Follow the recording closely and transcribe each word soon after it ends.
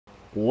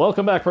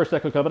Welcome back, First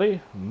Echo Company.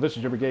 This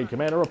is your brigade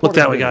commander Look reporting.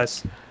 that way,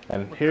 guys.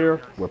 And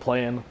here we're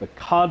playing the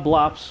COD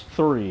Blops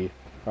 3.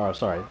 Or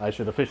sorry, I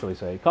should officially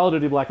say Call of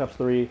Duty Black Ops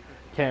 3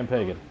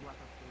 Campaign.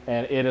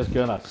 And it is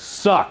gonna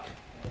suck,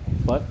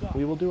 but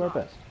we will do our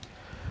best.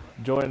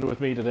 Joined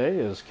with me today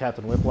is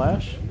Captain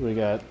Whiplash. We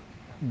got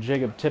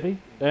Jacob Tippy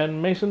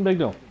and Mason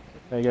Bignell.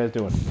 How you guys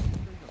doing?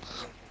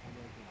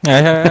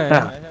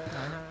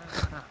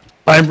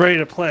 I'm ready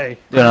to play.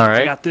 Doing all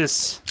right. I got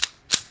this.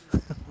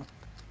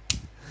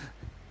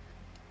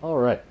 All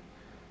right.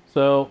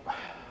 So,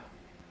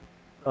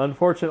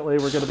 unfortunately,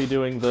 we're going to be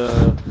doing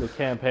the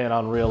campaign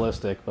on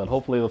realistic, but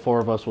hopefully the four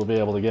of us will be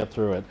able to get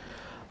through it.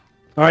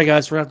 All right,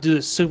 guys, we're going to have to do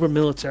this super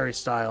military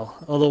style.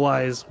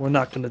 Otherwise, we're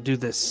not going to do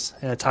this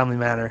in a timely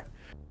manner.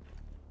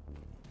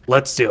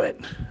 Let's do it.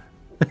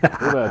 Good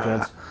about,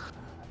 gents.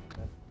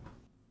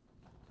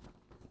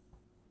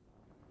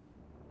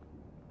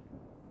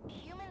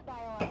 Human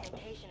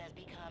bioaugmentation has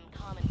become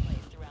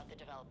commonplace throughout the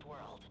developed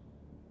world.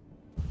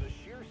 The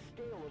sheer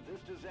scale of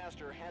this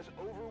disaster has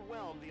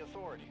overwhelmed the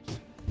authorities.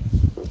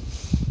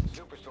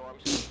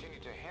 Superstorms continue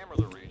to hammer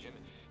the region,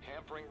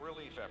 hampering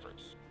relief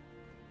efforts.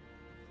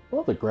 I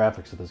love the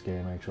graphics of this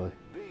game, actually.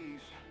 These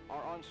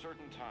are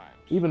uncertain times.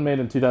 Even made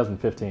in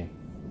 2015.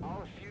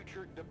 Our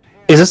future depends.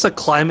 Is this a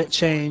climate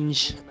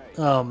change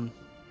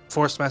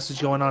forced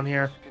message going on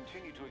here?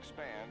 Continue to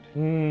expand.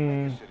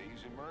 Hmm. Cities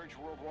emerge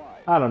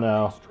worldwide. I don't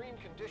know. Extreme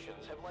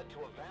conditions have led to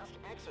a vast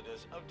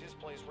exodus of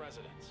displaced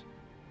residents.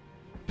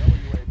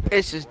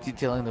 It's just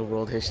detailing the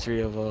world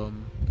history of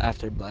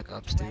after Black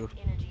Ops 2. Direct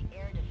energy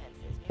air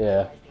defenses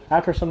Yeah.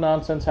 After some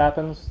nonsense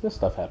happens, this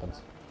stuff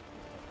happens.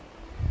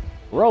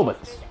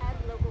 Robots.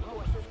 and local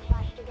forces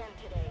clashed again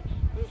today,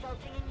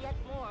 resulting in yet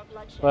more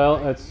bloodshed.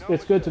 Well,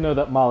 it's good to know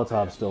that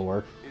Molotovs still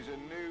work. Is a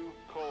new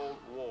Cold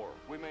War.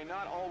 We may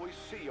not always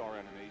see our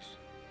enemies,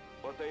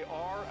 but they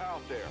are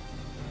out there.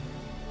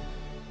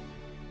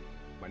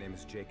 My name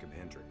is Jacob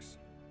Hendricks.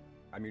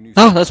 I'm your new.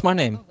 Oh, that's my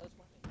name.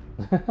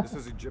 This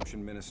is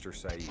Egyptian Minister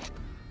Saeed.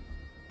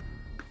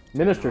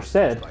 Minister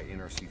said. By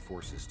NRC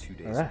forces 2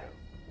 days Alright.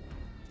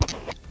 ago.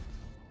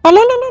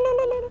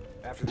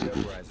 After the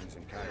uprisings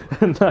in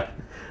Cairo, not,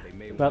 they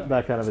may not want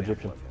that to kind of make an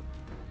Egyptian. example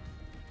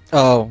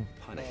Oh, of him.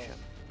 Punish him.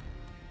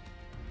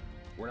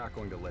 We're not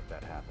going to let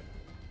that happen.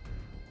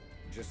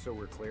 Just so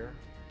we're clear,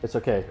 It's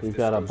okay. We've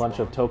got a bunch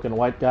of token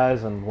white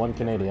guys and one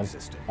Canadian.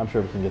 I'm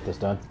sure we can get this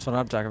done. that's what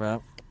I'm talking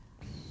about.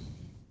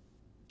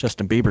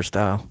 Justin Bieber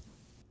style.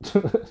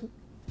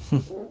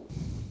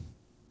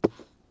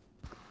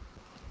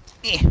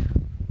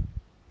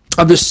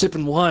 I'm just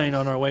sipping wine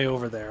on our way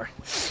over there.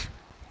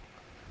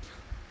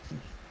 The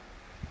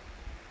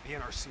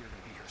NRC are going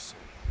to be here soon.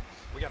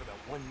 We got about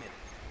 1 minute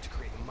to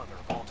create the mother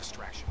of all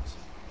distractions.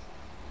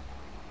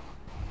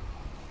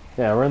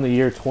 Yeah, we're in the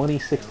year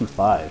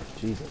 2065.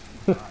 Jesus.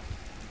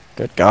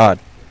 Good God.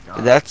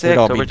 That's We'd it.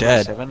 all be October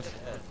dead. 27th.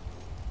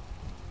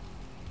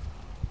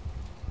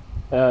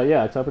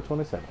 Yeah, October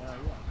 27th.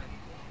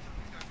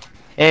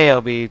 Hey,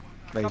 I'll be.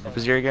 Wait, what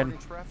was your again?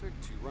 traffic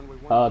to runway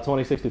 1.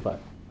 2065.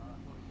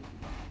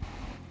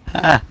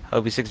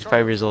 I'll be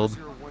 65 years old.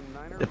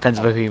 Depends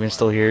if I'm even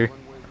still here.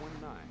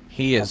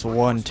 He is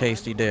one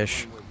tasty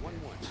dish.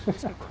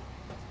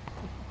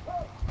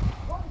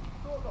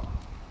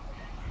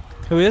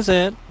 Who is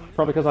it?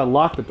 Probably because I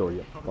locked the door,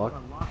 you fuck.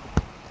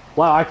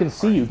 Wow, I can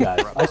see you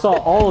guys. I saw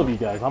all of you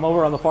guys. I'm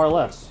over on the far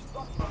left.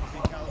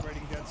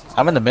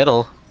 I'm in the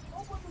middle,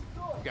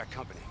 We got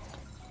company.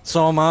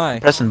 So am I.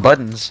 pressing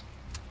buttons.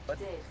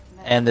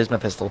 And there's my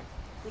pistol.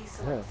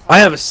 I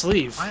have a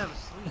sleeve.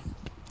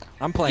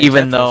 I'm playing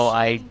Even Tetris. though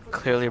I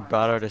clearly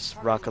brought out a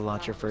rocket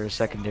launcher for a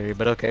secondary,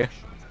 but okay.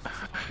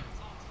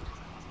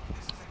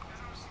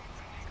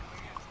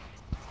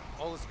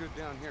 All is good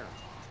down here.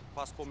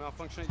 Possible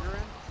malfunction at your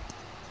end?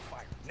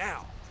 Fire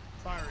now.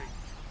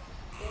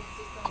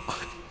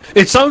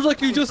 It sounds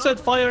like you just said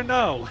fire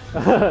now.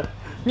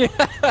 Way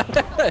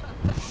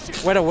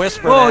to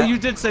whisper Oh, that. you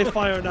did say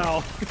fire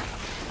now.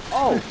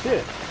 Oh,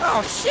 shit.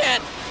 Oh,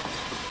 shit!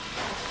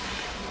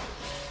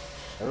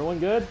 Everyone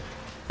good?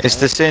 It's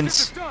the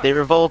synths. They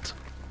revolt.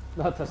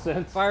 Not the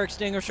sense. Fire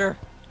extinguisher.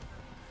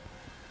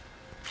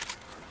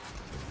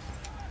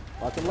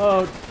 Lock and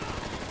load.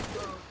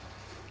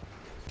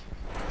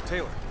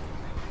 Taylor,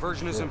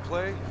 version is in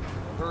play.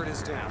 Bird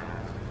is down.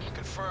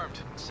 Confirmed.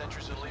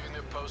 Sentries are leaving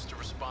their post to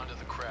respond to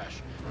the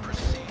crash.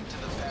 Proceed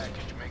to the package.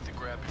 Make the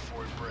grab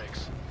before it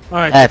breaks. All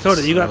right, That's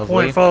Dakota, you got lovely.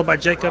 point followed by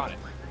Jacob,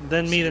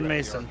 then me, then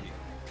Mason.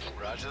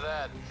 Roger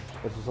that.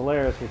 Which is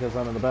hilarious because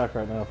I'm in the back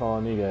right now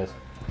following you guys.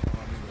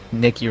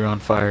 Nick, you're on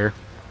fire.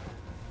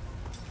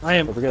 I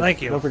am. Don't forget,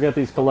 Thank you. Don't forget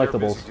these We're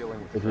collectibles busy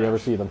dealing with the if you ever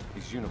crash. see them.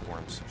 These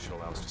uniforms should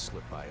allow us to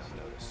slip by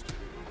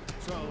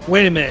unnoticed.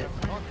 Wait a minute.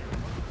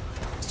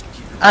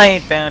 I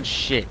ain't found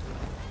shit.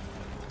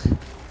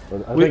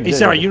 But I We, think he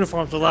said our Jacob-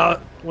 uniforms would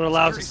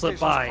allow us to slip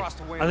by.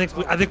 I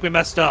think we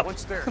messed up.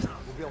 Once there, we'll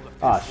be able to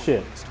Ah,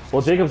 shit.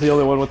 Well, Jacob's the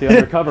only one with the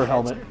undercover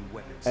helmet.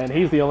 And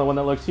he's the only one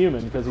that looks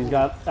human because he's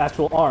got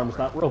actual arms,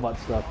 not robot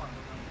stuff.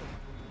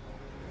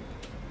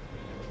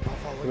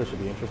 So this should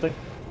be interesting.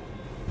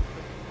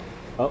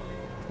 Oh,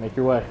 make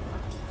your way.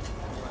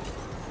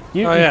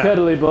 Cute Oh, and yeah.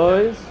 cuddly,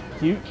 boys.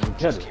 Cute and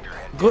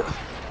cuddly.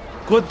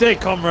 Good day,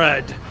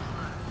 comrade.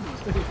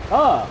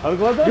 Ah, I'm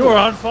glad that You are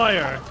on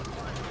fire.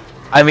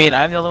 I mean,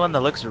 I'm the only one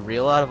that looks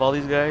real out of all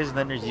these guys, and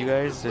then there's you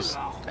guys. Just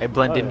I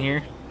blend Oh, in yeah.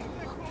 here.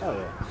 Oh,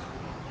 yeah.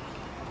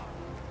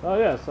 Oh,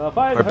 yes.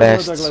 Fine. Our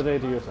best. Day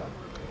to yourself.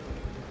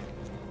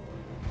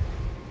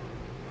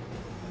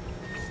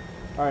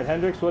 Alright,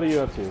 Hendrix, what are you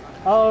up to?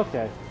 Oh,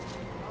 okay.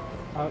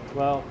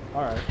 Well,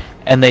 alright.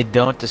 And they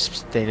don't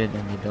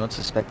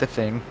suspect a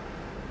thing.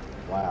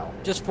 Wow.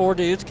 Just 4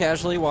 dudes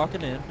casually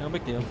walking in. No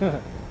big deal.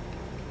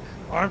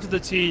 Armed to the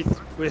teeth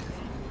with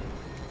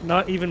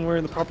not even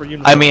wearing the proper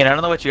uniform. I mean, I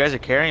don't know what you guys are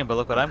carrying, but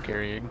look what I'm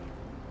carrying.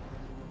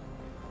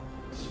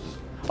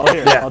 Oh,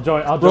 here, Yeah. I'll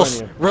join Real,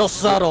 you. real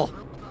subtle.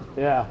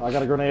 Yeah, I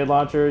got a grenade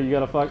launcher, you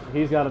got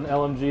he's got an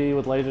LMG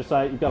with laser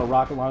sight, you've got a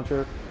rocket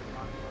launcher.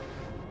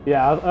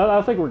 Yeah,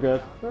 I think we're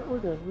good. We're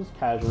good. Just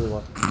casually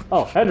look.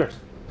 Oh, Hendrix,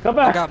 come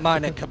I back! got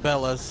mine at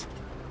Cabela's.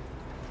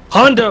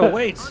 Hondo,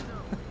 wait.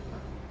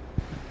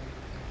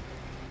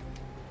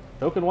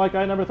 Token white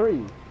guy number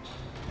 3.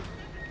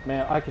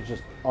 Man, I could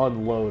just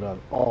unload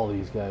on all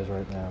these guys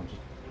right now.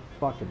 Just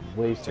fucking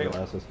waste their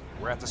Taylor, asses.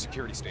 we're at the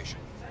security station.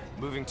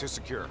 Moving to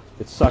secure.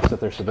 It sucks that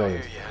they're I hear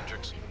civilians. you,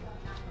 Hendrix.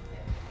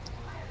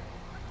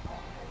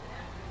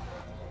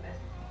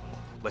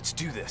 Let's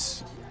do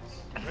this.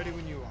 Ready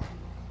when you are.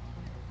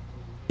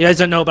 You guys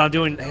don't know about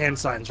doing hand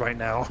signs right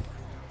now.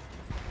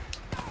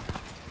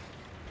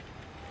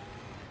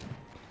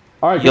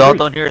 Alright, Y'all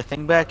don't hear a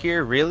thing back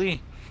here,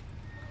 really?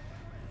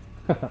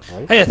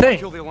 Right? Hey, a thing.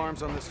 Kill the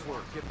alarms on this floor.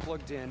 Get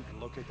plugged in and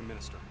locate the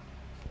minister.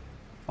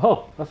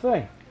 Oh, a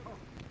thing.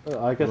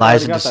 I guess I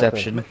Lies already and got that thing.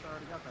 deception.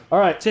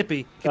 Alright,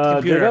 Tippy, get the dig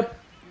computer. up.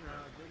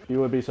 You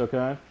would be so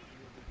kind.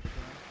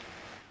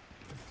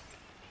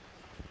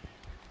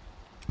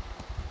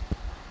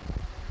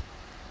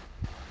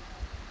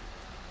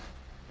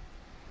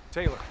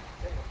 Taylor,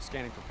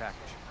 scanning for package.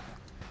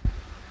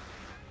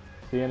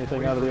 See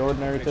anything out of the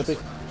ordinary, Tippy?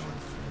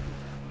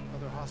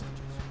 Other hostages.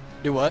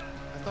 Do what?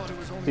 I thought it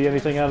was only See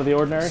anything out of the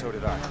ordinary? So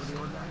did I.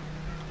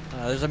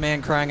 There's a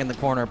man crying in the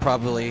corner,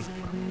 probably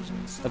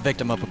a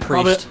victim of a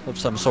priest of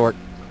some sort.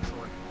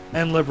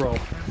 And liberal.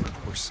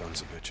 We're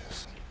sons of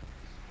bitches.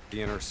 The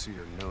NRC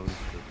are known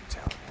for their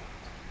brutality.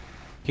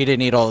 He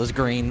didn't eat all his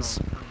greens.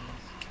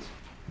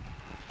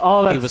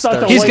 Oh, He that's was such a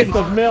thirsty. He's waste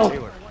getting- of milk.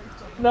 Taylor,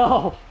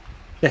 No.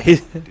 Yeah, he,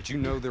 did you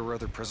know there were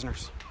other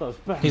prisoners? Those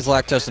bastards. He's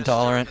lactose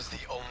intolerant. Is the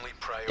only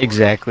priority.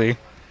 Exactly.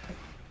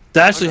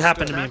 that actually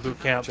happened to me in boot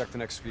camp. Check the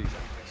next feed.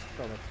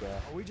 So much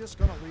gas. Are we just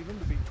gonna leave him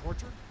to be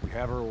tortured? We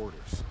have our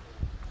orders.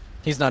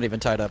 He's not even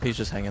tied up. He's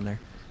just hanging there.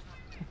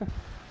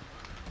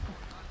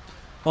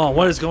 Oh,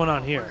 what is going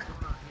on here?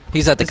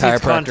 He's at the This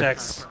needs chiropractor.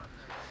 context.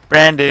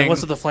 Branding. And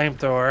what's with the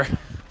flamethrower?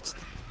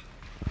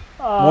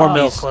 Oh, More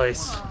milk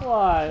place.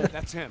 Why?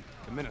 That's him,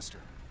 the minister.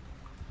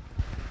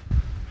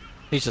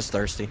 He's just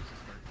thirsty.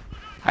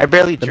 I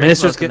barely The drink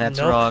minister's milk, and getting that's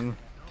milk. wrong.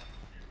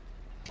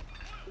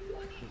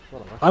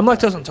 I'm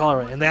lactose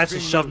intolerant, and they actually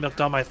shoved milk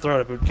down my throat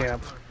at boot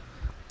camp.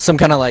 Some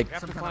kind of like We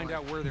have to find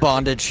out where they're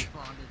bondage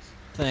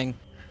thing.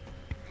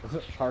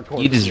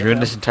 Hardcore. You just ruined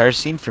BDSM. this entire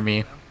scene for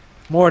me.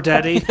 More,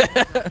 daddy.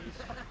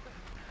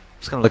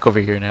 Just gonna look over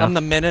here now. I'm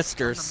the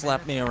minister.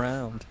 Slap me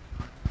around.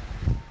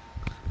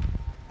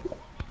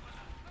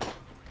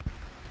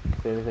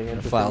 See anything Gonna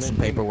interesting? file some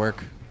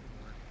paperwork.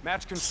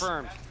 Match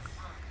confirmed.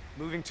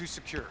 Moving to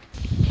secure.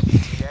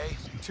 ETA,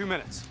 2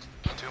 minutes.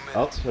 2 Oh,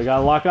 minutes. we got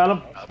a lock on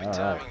him? I'll be All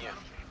timing right.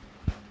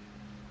 you.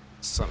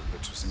 Son of a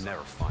bitch was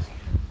never funny.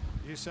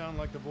 You sound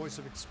like the voice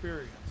of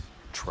experience.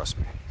 Trust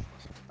me,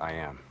 I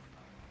am.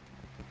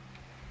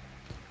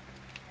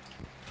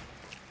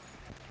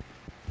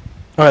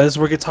 Alright, this is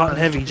where it gets hot and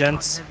heavy,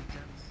 gents.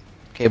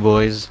 Okay,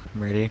 boys,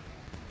 I'm ready.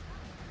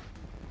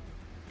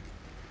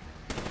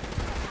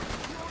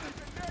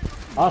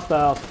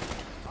 Hostiles.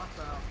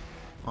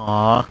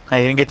 Aw,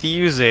 I didn't get to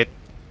use it.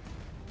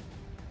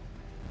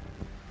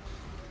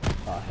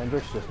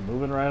 Hendrix just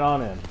moving right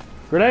on in.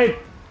 Grenade!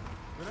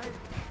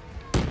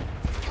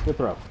 Good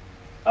throw.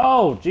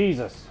 Oh,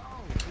 Jesus.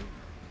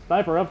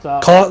 Sniper up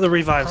top. Call it the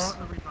revives.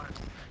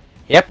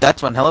 Yep,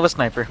 that's one hell of a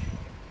sniper.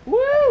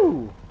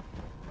 Woo!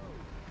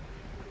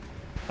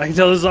 I can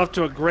tell this is off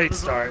to a great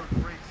start.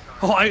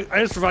 Oh, I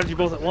just revived you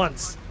both at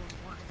once.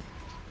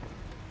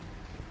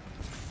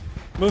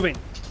 Moving.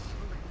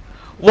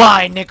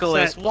 Why,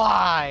 Nicholas? Set.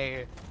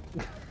 Why?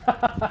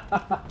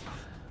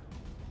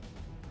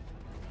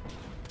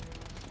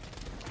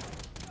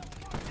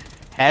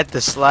 Had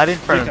to slide in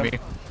front of me.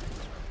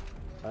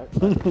 Alright,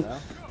 pressing now.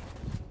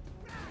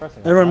 Pressing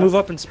Everyone now. move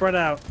up and spread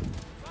out.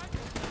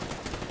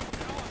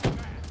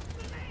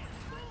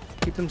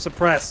 Keep them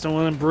suppressed. Don't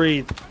let them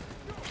breathe.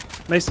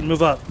 Mason,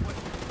 move up.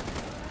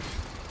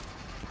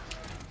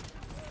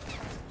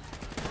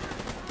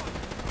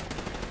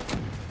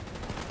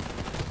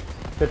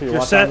 Tippy, You're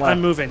watch set. on left.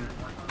 I'm moving.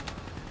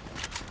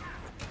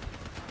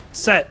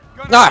 Set.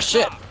 Ah,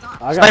 shit!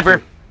 I got Sniper.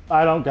 you.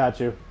 I don't got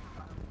you.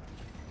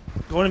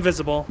 Going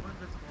invisible.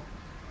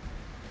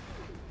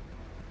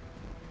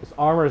 This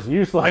armor is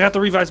useless. I got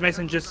the revives,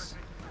 Mason. Just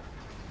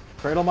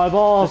Cradle my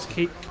balls.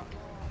 keep.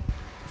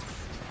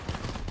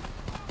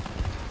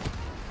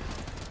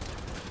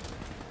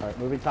 Alright,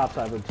 moving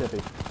topside with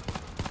Tippy.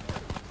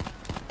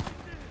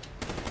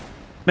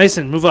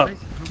 Mason, move up.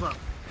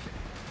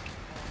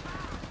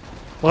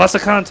 Well, that's a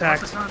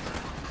contact.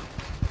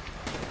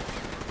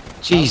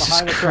 Jesus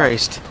behind the truck.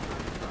 Christ.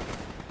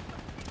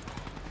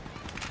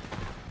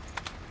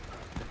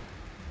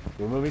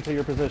 We're moving to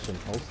your position.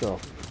 Hold still.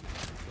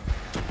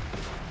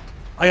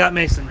 I got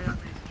Mason.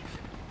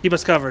 Keep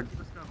us covered.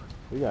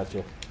 We got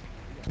you.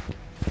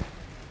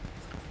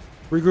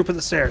 Regroup at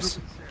the stairs.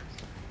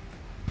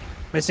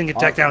 Mason, get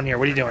back down here.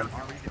 What are you doing?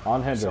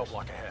 On Cell Hendrix.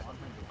 block ahead.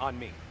 On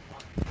me.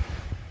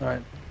 All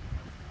right.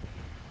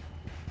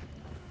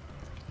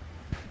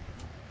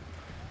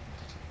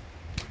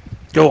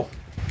 Go.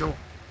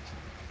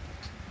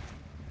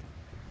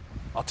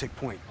 I'll take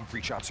point. You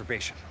breach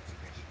observation.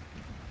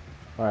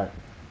 Alright.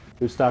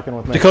 Who's stocking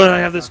with me? Dakota and I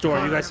have this door.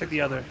 You guys take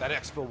the other. That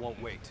exfil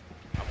won't wait.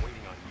 I'm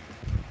waiting on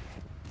you.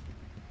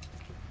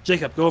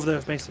 Jacob, go over there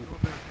with Mason.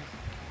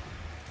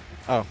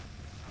 Oh.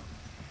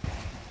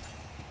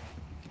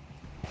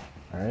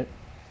 Alright.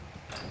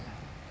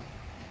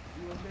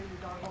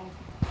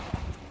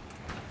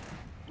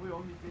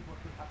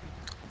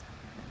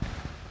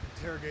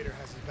 Interrogator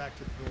has his back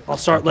to the door. I'll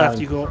start left.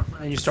 You go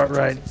and you start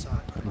right.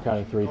 I'm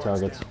counting 3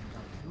 targets.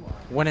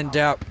 When in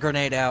doubt,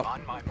 grenade out.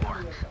 On my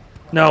mark.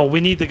 No, we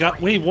need the guy.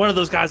 We need one of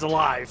those guys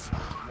alive.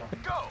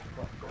 Go!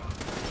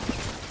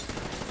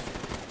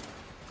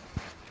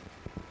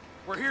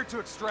 We're here to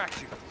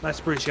extract you. Nice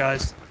breach,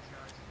 guys.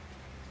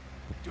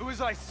 Do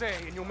as I say,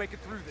 and you'll make it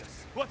through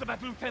this. What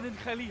about Lieutenant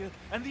Khalil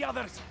and the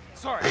others?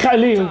 Sorry.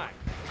 Khalil. time.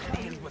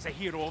 Khalil was a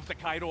hero of the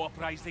Cairo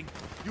uprising.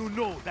 You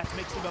know that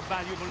makes him a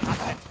valuable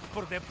asset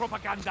for their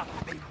propaganda.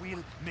 They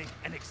will make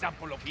an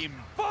example of him.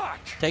 Fuck!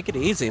 Take it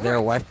easy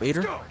there, wife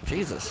beater. Go.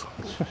 Jesus.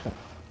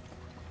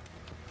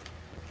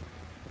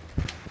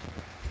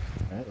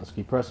 Alright, let's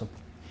keep pressing.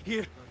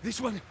 Here,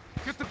 this one.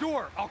 Get the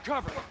door. I'll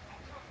cover.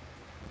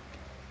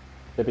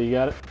 Tippy, you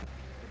got it?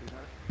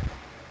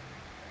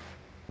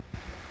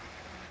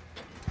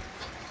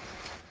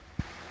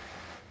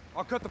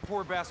 I'll cut the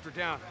poor bastard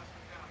down.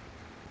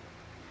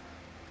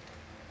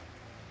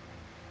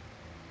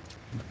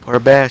 Poor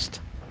best.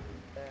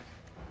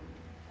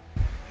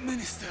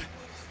 Minister.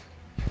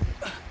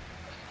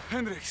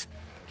 Hendrix,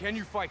 can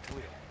you fight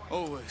Khalil?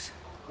 Always.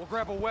 We'll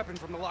grab a weapon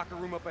from the locker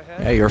room up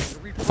ahead. Yeah, you're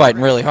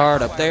fighting really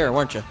hard up there,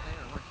 weren't you?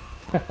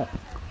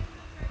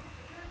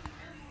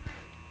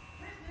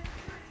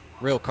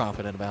 Real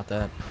confident about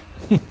that.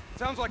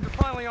 Sounds like they're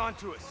finally on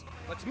to us.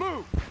 Let's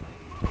move.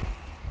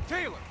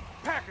 Taylor,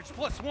 package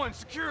 +1,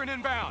 secure and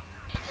inbound.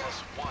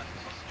 +1.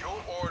 Your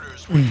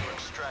orders were to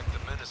extract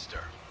the minister.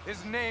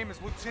 His name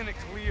is Lieutenant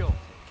Khalil.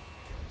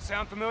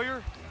 Sound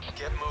familiar?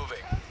 Get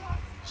moving.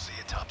 See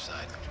you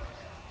topside.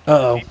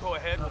 Uh-oh. Depot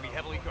ahead will be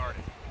heavily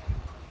guarded.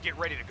 Get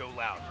ready to go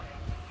loud.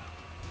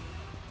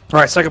 All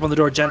right, suck up on the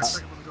door,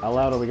 gents. How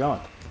loud are we going?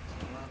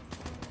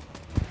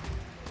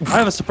 I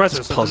have a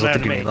suppressor, so it doesn't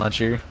matter to me.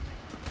 launcher.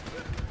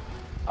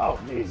 Oh,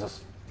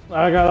 Jesus.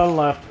 I got on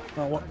left.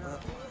 Oh,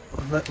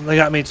 they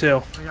got me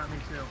too.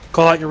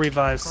 Call out your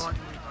revives.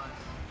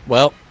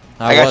 Well,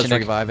 I I got was you,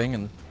 Nick. reviving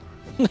and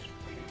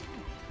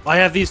I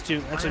have these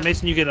two. Actually,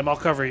 Mason, you get them. I'll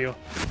cover you.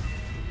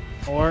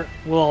 Or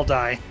we'll all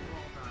die.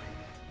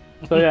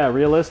 So yeah,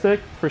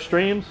 realistic for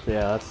streams?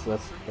 Yeah, that's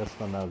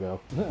the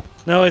no-go.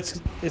 No, it's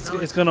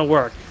gonna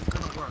work.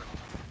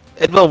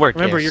 It will work.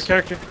 Remember, yes.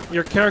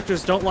 your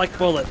characters don't like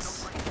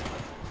bullets.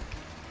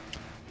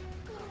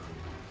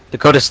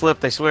 Dakota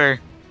slipped, I swear.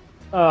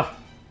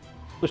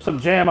 There's some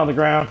jam on the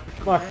ground.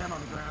 Fuck.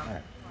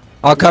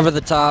 I'll cover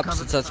the top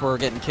since that's where we're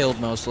getting killed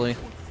mostly.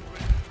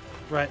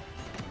 Right.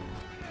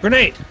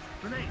 Grenade.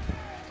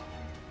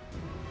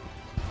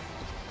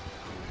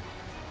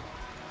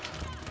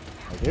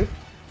 Thank you.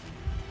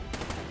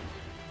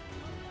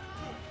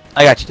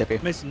 I got you, Tippy.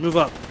 Mason, move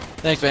up.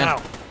 Thanks, man.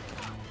 Ow.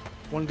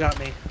 One got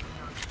me.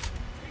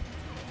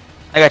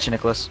 I got you,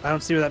 Nicholas. I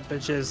don't see where that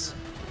bitch is.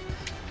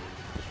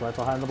 Just right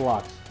behind the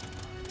blocks.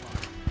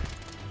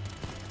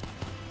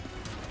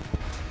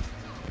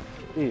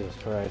 Jesus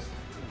Christ.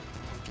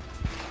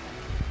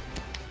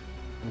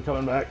 I'm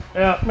coming back.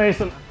 Yeah,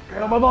 Mason.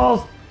 Get on my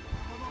balls.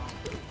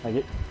 Thank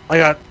you. I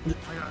got.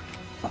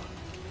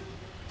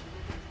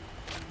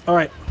 All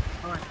right.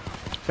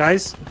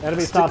 Guys,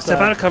 Enemy stop step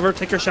that. out of cover,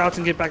 take your shots,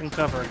 and get back in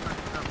cover.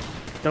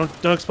 Don't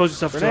expose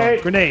yourself to Grenade.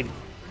 them. Grenade.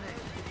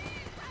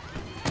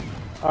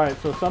 Alright,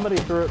 so somebody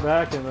threw it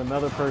back and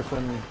another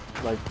person,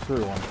 like, threw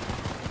one.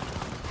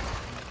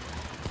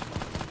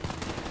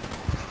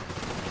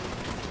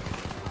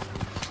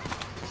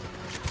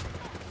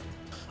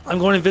 I'm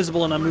going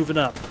invisible and I'm moving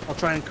up. I'll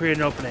try and create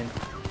an opening.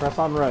 Press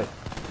on right.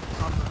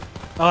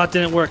 Oh, it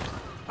didn't work.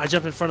 I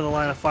jumped in front of the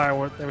line of fire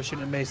where they were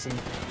shooting at Mason.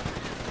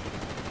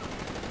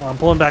 I'm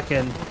pulling back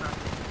in.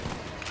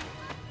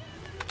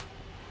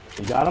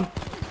 You got him?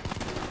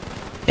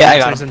 Yeah, I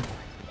got him. Mason.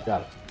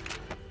 Got it.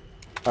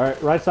 Alright,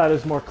 right side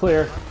is more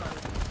clear.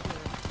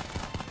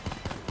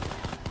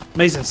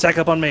 Mason, stack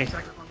up on me.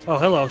 Oh,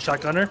 hello,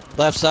 shotgunner.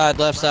 Left side,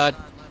 left side.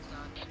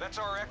 That's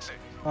our exit.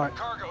 All right,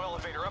 Cargo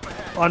elevator up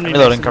ahead. on me.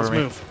 Reloading, Mason, cover let's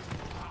me.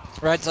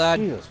 move. Right side.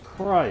 Jesus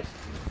Christ.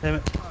 Damn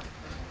it.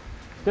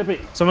 Tippy.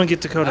 Someone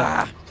get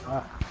Dakota.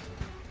 Ah.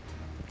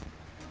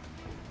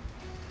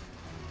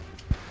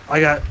 I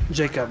got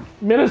Jacob.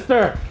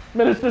 Minister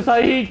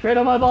Saeed, crate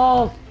on my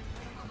balls.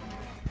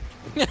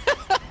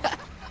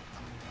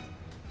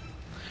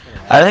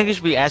 I think you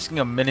should be asking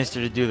a minister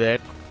to do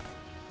that.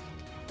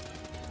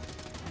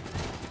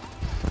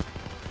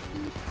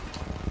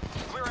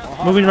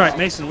 Moving right,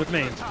 Mason, with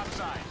me. Top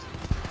side.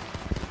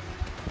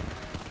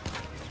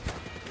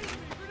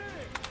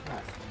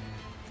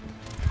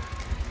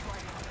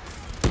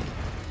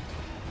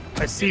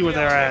 I see where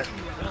they're at.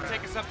 It'll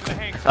take us up to the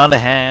hangar. On the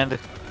hand.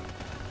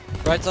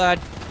 Right side.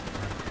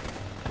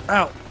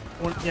 Ow.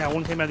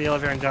 One came out of the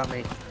elevator and got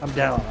me. I'm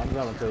down. I'm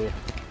coming to you.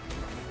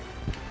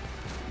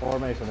 Or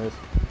Mason is.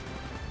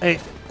 Hey,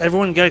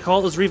 everyone gotta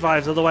call those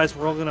revives, otherwise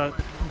we're all gonna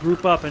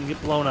group up and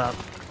get blown up.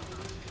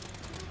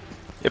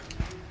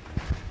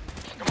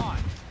 Come on,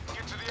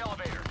 get to the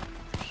elevator.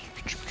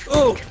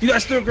 Oh, you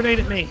guys threw a grenade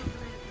at me.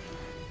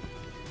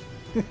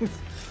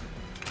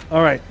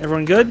 Alright,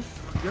 everyone good?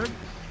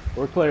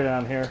 We're clear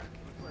down here.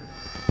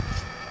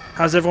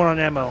 How's everyone on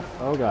ammo?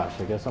 Oh gosh,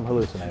 I guess I'm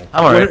hallucinating.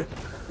 I'm alright.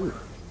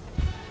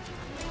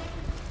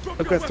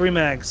 I've got 3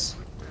 mags.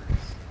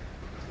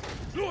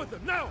 Load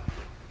them now.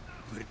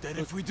 Then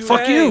if we do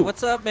Fuck Hey, you!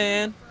 what's up,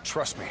 man?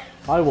 Trust me.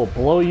 I will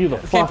blow you the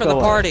Came fuck for the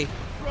away. party.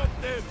 drop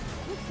them.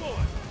 Move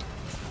forward.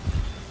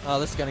 Oh,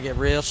 this is gonna get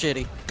real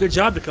shitty. Good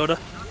job, Dakota.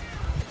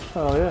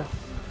 Oh yeah.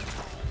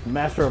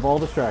 Master of all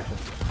distractions.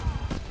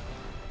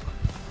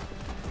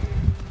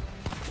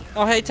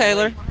 Oh, hey,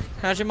 Taylor.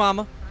 How's your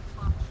mama?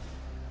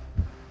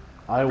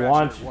 I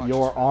want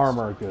your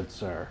armor, good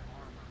sir.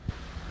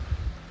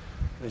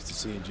 Nice to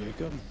see you,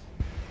 Jacob.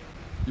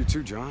 You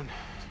too, John.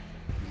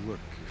 You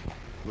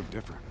look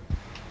different.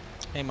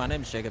 Hey, my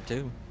name's Jacob,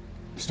 too.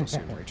 You still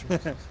seeing Rachel?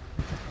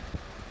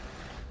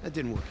 That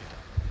didn't work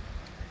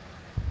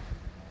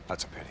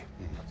That's a pity.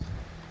 out.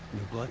 New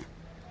blood?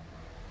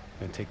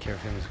 Gonna take care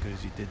of him as good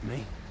as you did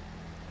me?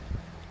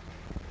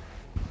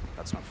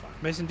 That's not fun.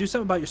 Mason, do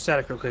something about your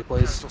static real quick,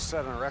 please. Still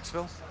set on our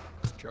exfil?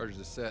 Charges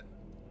are set.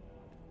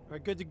 All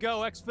right, good to go.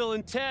 Exfil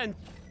in 10.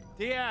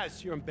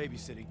 Diaz, you're on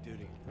babysitting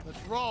duty. Let's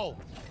roll.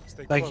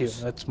 Stay Thank you.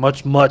 close. That's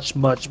much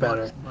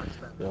better.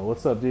 Yo,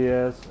 what's up,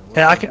 Diaz?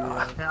 Hey, I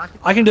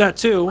can do that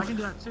too.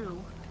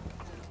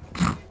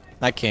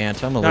 I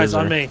can't. I'm a Guys,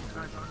 loser. on me.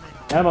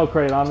 Ammo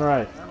crate on the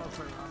right.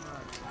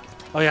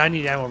 Oh yeah, I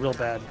need ammo real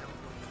bad.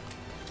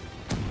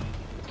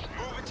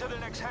 Move it to the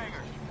next hangar.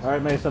 All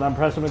right, Mason, I'm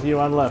pressing with you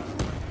on left.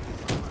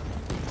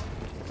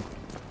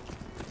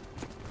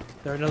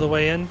 There another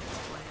way in?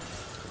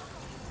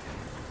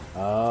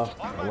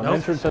 One Nope.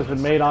 entrance has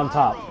been made on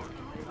top.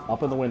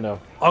 Up in the window.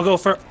 I'll go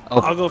first. Oh.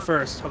 I'll go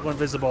first. I'll go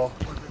invisible.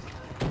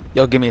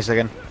 Yo, give me a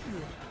second.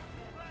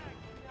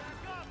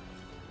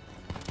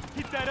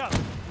 Keep that up. You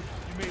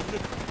may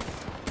live.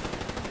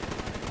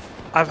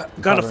 I've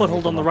got a Covering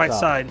foothold me on the from right up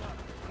top. side.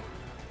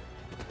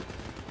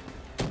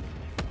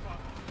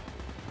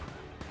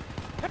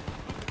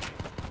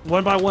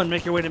 One by one,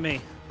 make your way to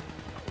me.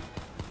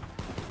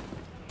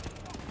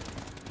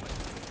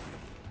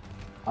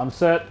 I'm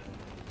set.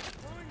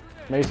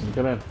 Mason,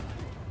 come in.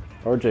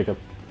 Or Jacob.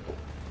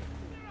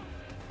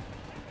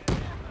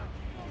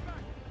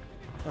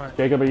 Alright.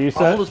 Jacob, are you I'll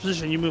set? hold this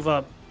position, you move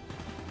up.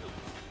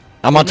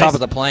 I'm on top of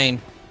Mason. the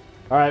plane.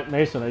 All right,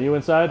 Mason, are you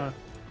inside?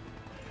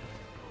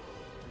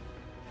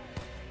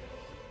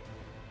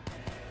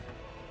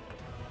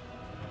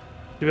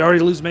 Did we already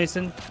lose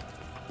Mason?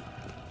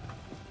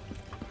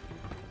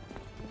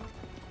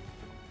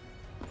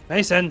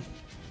 Mason!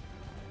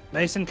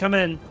 Mason, come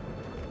in.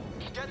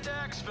 Get to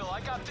exfil. I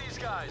got these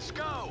guys.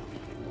 Go.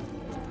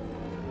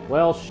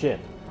 Well, shit.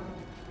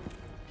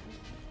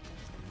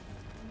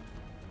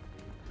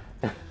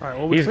 Alright,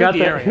 well, we He's cleared got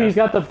the area. he's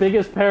got the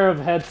biggest pair of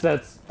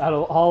headsets out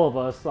of all of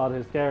us on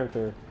his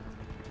character.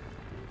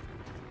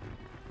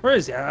 Where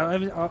is he? I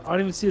don't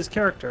even see his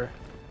character.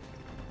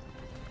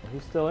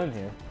 He's still in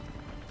here.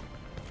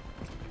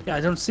 Yeah,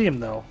 I don't see him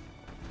though.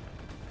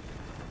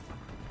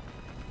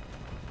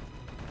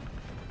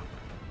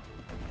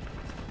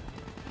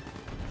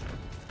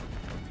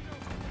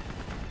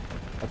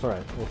 That's all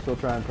right. We'll still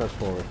try and press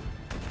forward.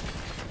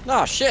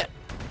 Oh, shit.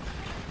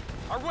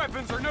 Our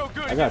weapons are no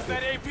good I got against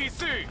that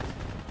APC.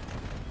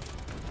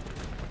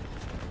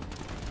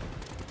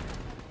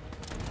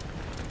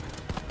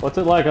 What's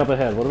it like up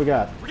ahead? What do we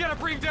got? We gotta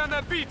bring down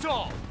that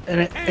VTOL. And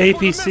an Aim for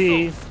the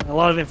APC, missiles. a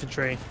lot of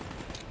infantry.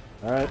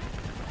 All right.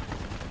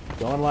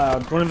 Going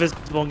loud. Going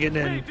invisible and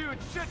getting Hey, in. dude,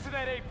 shit to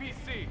that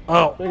APC.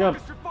 Oh, Pick up.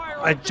 Focus your fire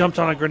I on jumped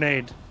on a VTOL.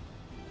 grenade.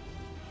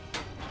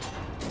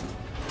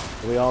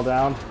 Are we all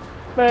down?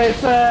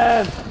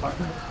 Mason!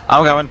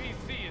 I'm going.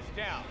 APC is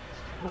down.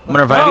 I'm gonna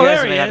revive Oh, you guys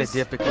there and he I got a is.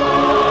 dip.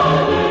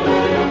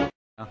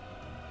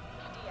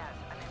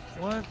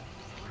 What?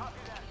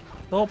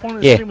 The whole point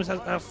of the Yeah. stream was to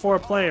have 4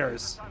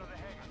 players.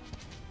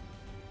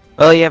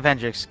 Well, yeah,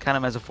 Vendrix. Count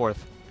him as a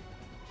fourth.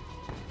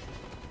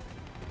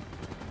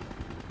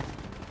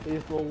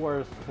 He's the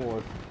worst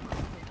horse.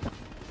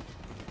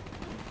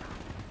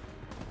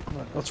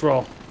 Let's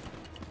roll.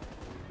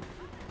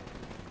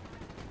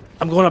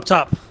 I'm going up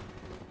top.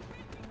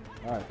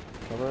 Alright,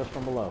 cover us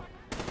from below.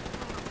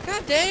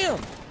 God damn!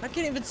 I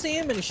can't even see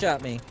him and he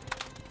shot me.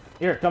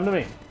 Here, come to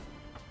me.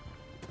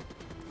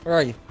 Where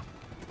are you?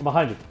 I'm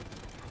behind you.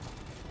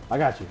 I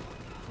got you.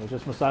 Let's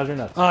just massage your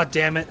nuts. Oh,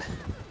 damn it.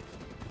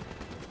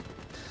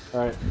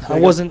 Alright. I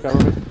wasn't cover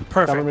me.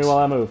 perfect. Cover me while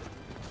I move.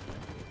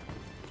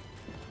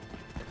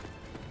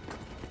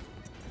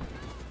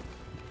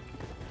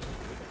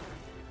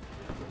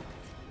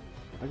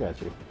 I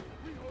got you.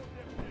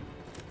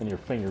 And your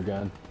finger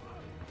gun.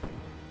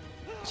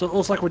 So it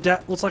looks like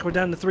we're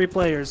down to 3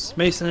 players.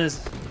 Mason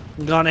has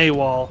gone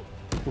AWOL.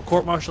 We'll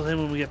court-martial him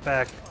when we get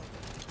back.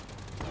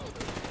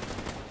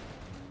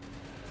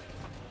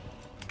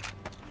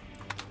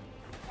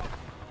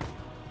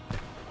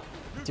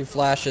 Two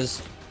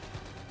flashes.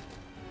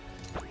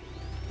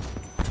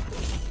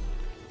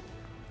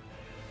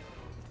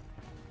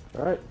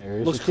 Alright,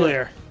 area's Looks secure.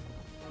 clear.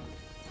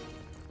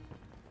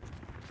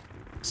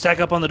 Stack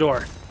up on the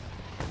door.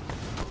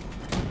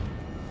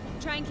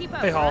 Try and keep up,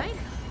 Hey, Hall. right?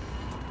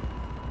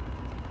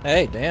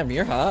 Hey, damn,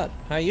 you're hot.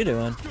 How you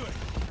doing?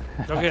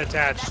 Don't get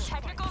attached.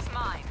 That technical's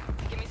mine.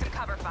 Give me some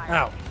cover fire.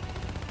 Ow.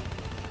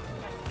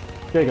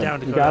 Jacob,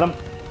 Down, you got him?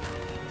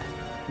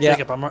 Yeah.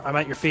 Jacob, I'm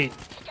at your feet.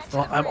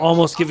 Well, I'm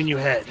almost giving you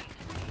head.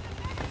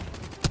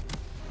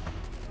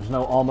 There's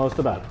no almost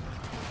about it.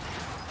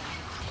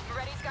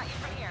 Ready's got you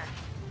from here.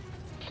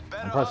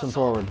 I'm pressing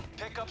forward.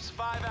 Pickups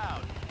 5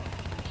 out.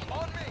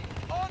 On me!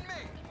 On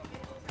me!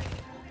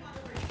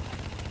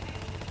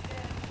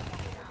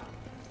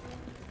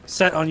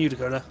 Set on you,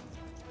 Dakota.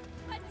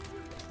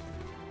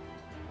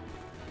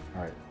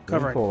 Alright,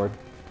 Covering. forward.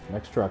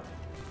 Next truck.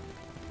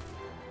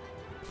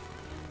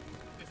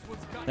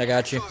 I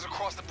got you. Killers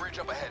across the bridge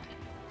up ahead.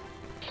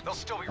 They'll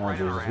still be Oh, right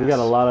in our Jesus. ass. We got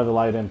a lot of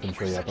light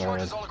infantry We up set ahead.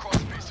 charges all across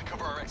the base to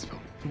cover our exfil.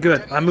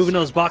 Good. I'm moving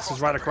those boxes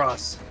right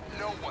across.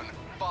 No one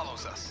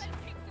follows us.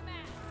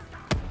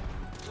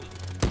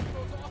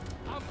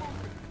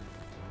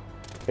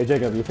 Hey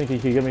Jacob, you think you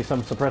could give me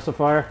some suppressive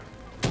fire?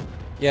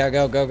 Yeah,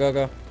 go.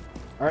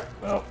 Alright,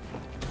 oh.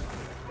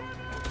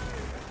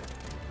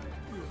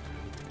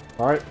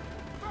 Alright,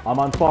 I'm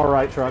on far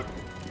right truck.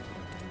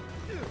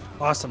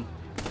 Awesome.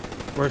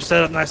 We're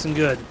set up nice and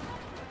good.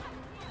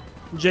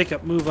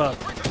 Jacob, move up.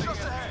 Just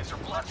ahead.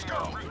 Let's go.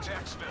 Route to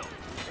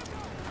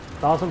exfil.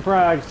 Saw some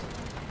frags.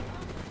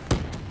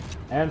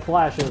 And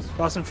flashes.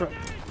 Cross in front.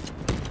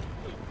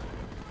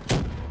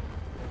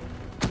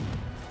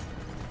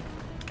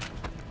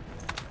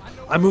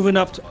 I'm moving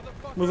up.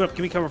 Move up.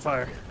 Give me cover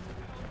fire.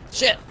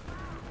 Shit.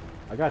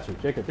 I got you,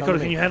 Jacob. come Dakota, to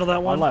me. can you handle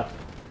that one? On left.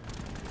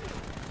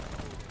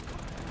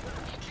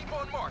 Keep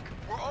on mark.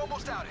 We're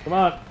almost out of here. Come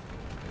on.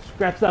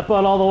 Scratch that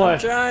butt all the way.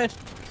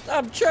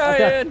 I'm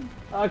trying.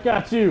 I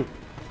got you.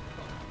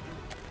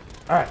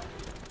 Alright.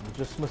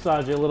 Just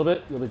massage you a little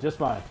bit. You'll be just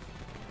fine.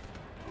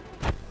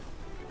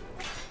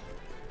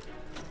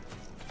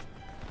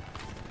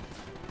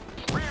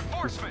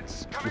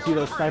 Reinforcements. You see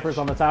those snipers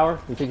on the tower?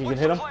 You think you can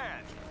hit them?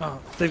 Oh,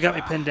 they've got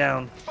me pinned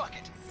down. Fuck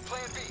it.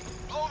 Plan B.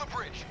 Blow the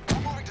bridge. We're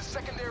moving to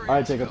secondary.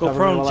 Alright, Jacob. Go Cover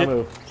prone, me while I Jake.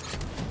 move.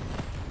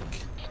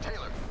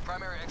 Taylor,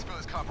 primary exfil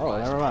is Oh,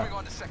 compromised. never mind. Moving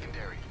on to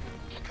secondary.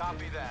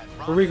 Copy that.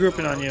 We're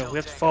regrouping on you. We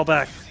have to fall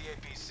back.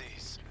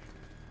 APCs.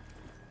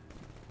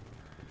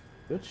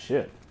 Good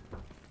shit.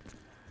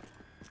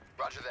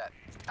 Roger that.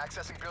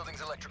 Accessing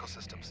building's electrical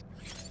systems.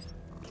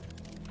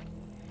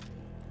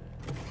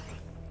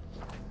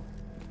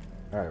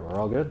 Alright, we're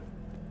all good.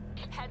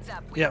 Heads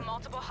up. We Yeah, have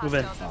multiple move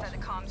in. hostiles inside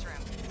the comms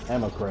room.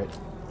 Ammo crate.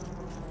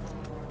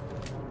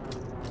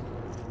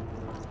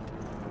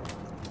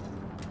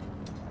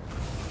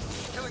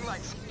 Killing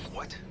lights.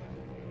 What?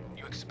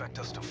 You expect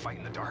us to fight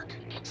in the dark?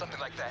 Something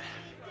like that.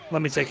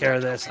 Let me take care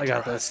of this. I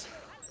got this.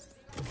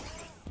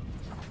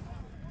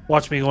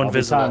 Watch me go I'll be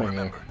invisible. timing you.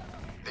 Remember,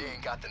 they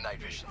ain't got the night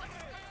vision.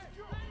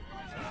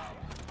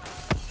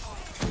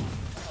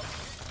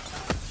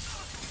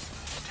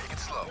 Take it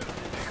slow.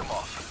 Pick 'em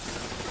off.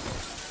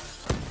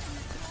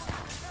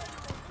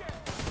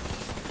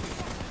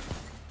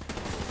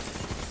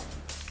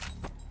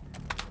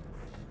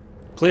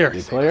 Clear.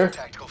 You clear?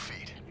 Tactical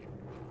feed.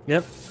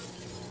 Yep.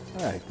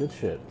 Alright, good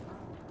shit.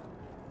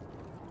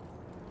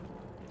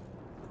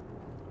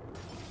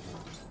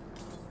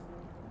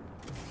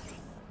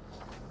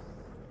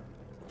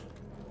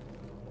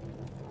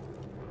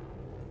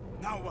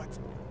 Now what?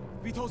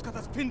 Vito's got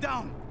us pinned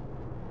down.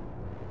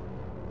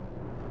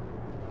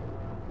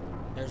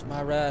 There's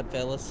my ride,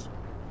 fellas.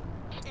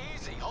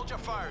 Easy. Hold your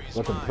fire. He's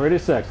Looking mine. pretty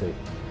sexy.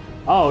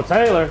 Oh,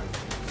 Taylor!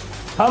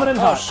 Coming in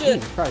hot. shit.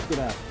 Jesus Christ, get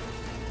out.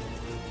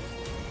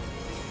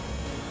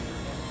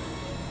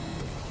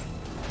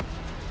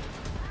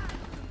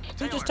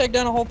 Did he just take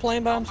down a whole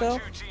plane by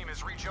himself? Two team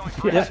is rejoining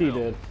Yeah, he Bravo.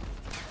 did.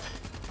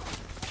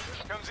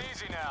 Comes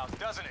easy now,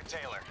 doesn't it,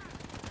 Taylor?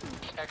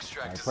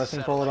 Extract Alright, to pressing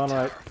the forward on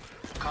satellite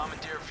right. tower.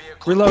 Commandeer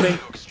vehicle Reloading.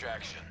 to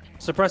extraction.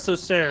 Suppress those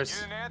You stairs.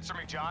 didn't answer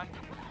me, John.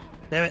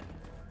 Damn it.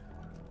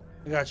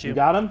 I got you. You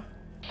got him?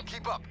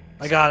 Keep up.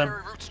 I got him.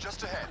 Secondary route's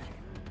just ahead.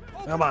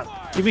 Come on.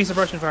 Give me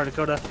suppression fire,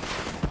 Dakota.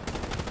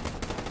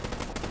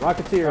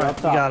 Rocketeer All right, up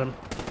top. you got him.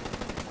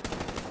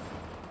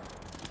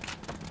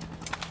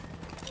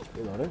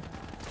 Reloading.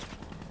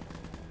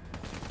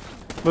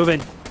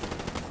 Moving.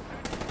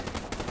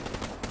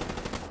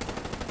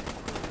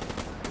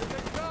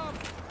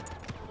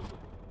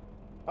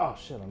 Oh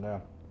shit, I'm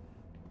down.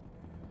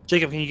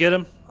 Jacob, can you get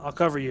him? I'll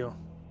cover you.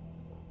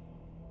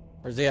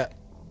 Where's he at?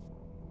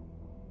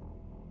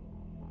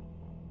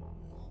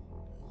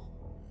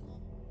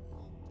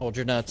 Hold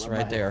your nuts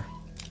right there.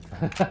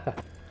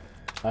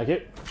 Thank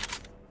you.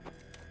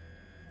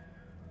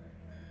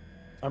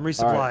 I'm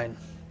resupplying.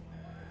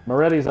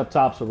 Moretti's up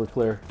top, so we're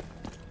clear.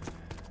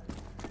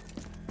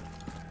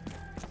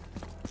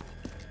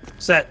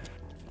 Set.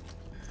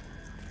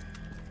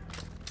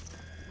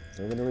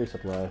 Moving to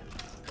resupply.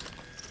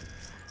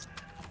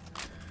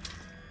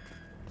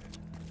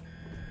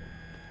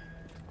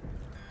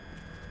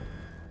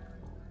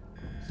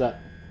 Set.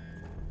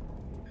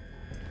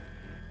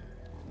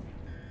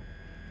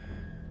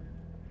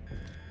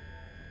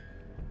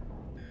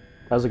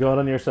 How's it going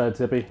on your side,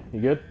 Tippy?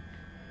 You good?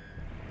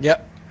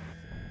 Yep.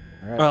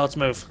 All right. Well, let's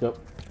move. Go.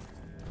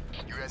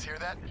 You guys hear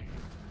that?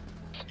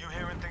 You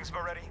hearing things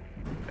already?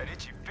 That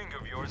itchy finger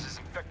of yours is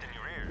infecting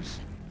your ears.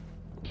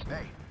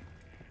 Hey.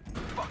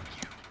 Fuck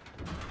you.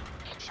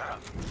 Shut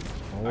up.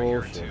 Oh, I hear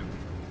it shit. too.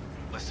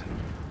 Listen.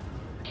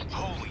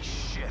 Holy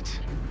shit.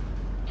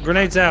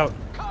 Grenades out.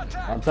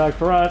 Contact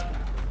front.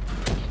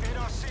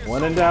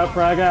 When in doubt,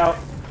 frag out.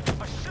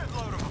 A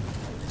shitload of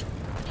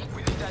them.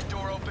 We need that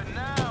door open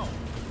now.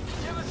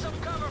 Give us some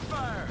cover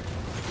fire.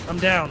 I'm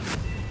down.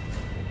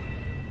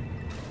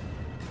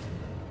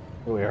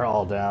 We are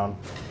all down.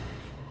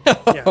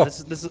 Yeah, this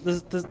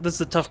is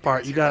the tough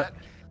part. You got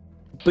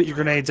put your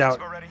grenades out.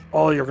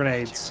 All your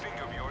grenades.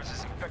 Finger of yours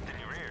is infecting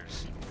your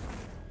ears.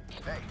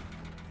 Hey.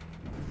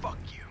 Fuck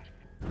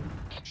you.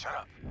 Shut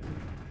up.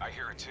 I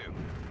hear it too.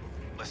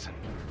 Listen.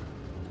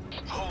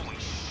 Holy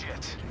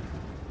shit.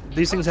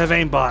 These things have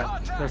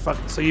aimbot. They're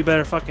fucking. So you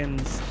better fucking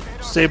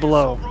stay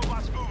below.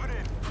 Robots moving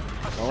in.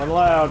 Going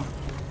loud. We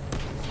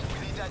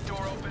need that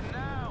door open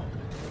now.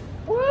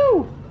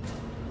 Woo!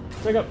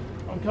 Jacob,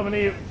 I'm coming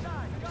to you. Go,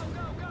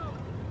 go, go.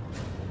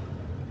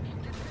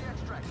 Get to the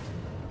extract.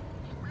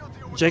 We'll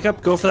deal with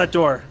Jacob, go for that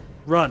door.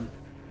 Run.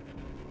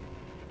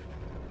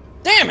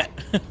 Damn it!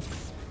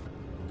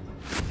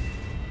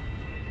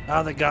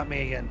 Oh, they got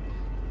me again.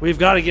 We've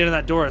got to get in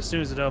that door as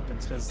soon as it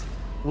opens, because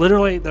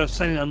literally they're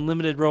sending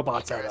unlimited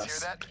robots You at guys hear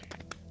us. that?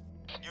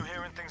 You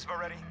hearing things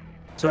already?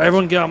 So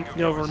everyone get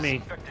over to me.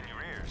 Infecting your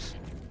ears.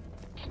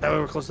 That way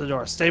we're close to the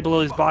door. Stay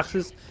below these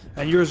boxes,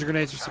 and use your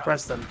grenades to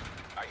suppress them.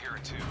 I hear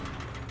it too.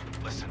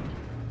 Listen.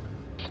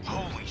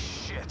 Holy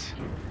shit.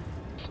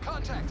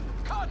 Contact!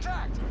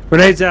 Contact!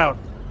 Grenades out.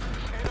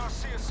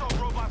 NRC assault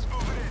robots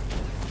moving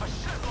in. A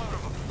shitload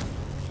of them.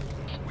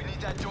 We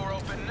need that door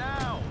open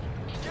now.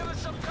 Give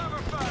us some cover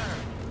fire.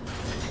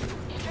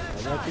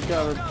 I got you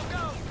covered.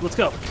 Let's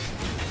go.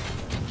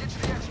 Get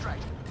to the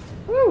extract.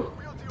 Woo!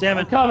 Damn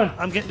it. I'm coming.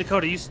 I'm getting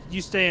Dakota.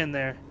 You stay in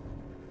there.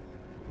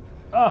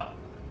 Ah!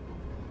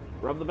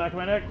 Rub the back of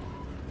my neck.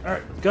 All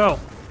right, go.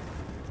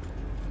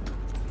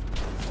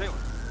 Taylor,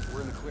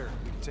 we're in the clear.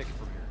 We can take it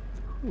from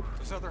here.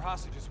 Those other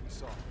hostages we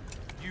saw,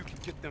 you can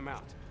get them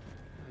out.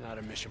 Not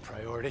a mission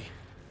priority.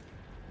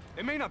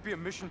 It may not be a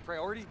mission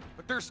priority,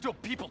 but there's still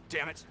people,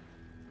 damn it.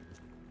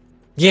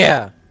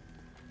 Yeah.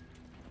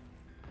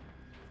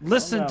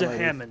 Listen Calm to down,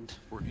 ladies. Hammond.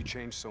 Or have you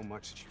changed so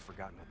much that you've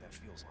forgotten what that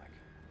feels like?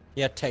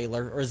 Yeah,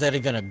 Taylor. Or is that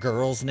even a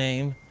girl's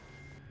name?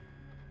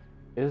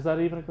 Is that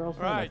even a girl's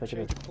name? I Right, think it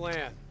change is. of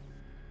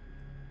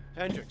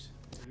plan.Hendricks,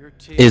 your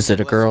team Is it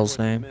a will girl's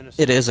escort the name?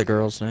 Minnesota It is a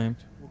girl's name.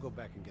 We'll go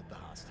back and get the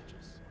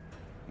hostages.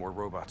 More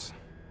robots.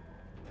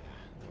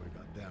 Don't worry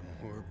about them.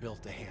 We're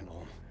built to handle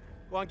them.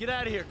 Go on, get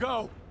out of here.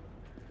 Go!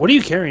 What are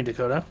you carrying,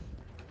 Dakota?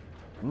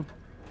 Oh,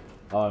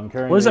 I'm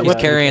carrying. What is that He's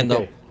weapon? carrying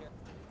Okay.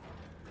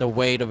 the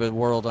weight of the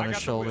world on I his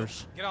got the wheel.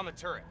 shoulders. Get on the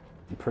turret.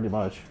 Pretty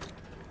much.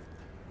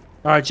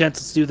 All right, gents,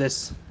 let's do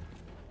this.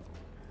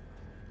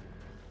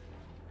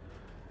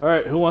 All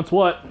right, who wants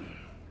what?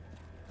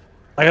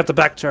 I got the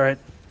back turret.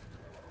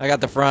 I got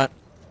the front.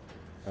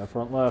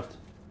 Front left.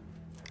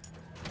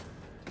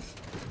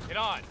 Get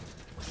on.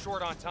 We're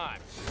short on time.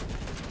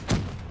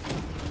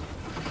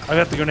 I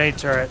got the grenade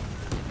turret.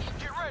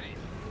 Get ready.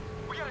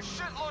 We got a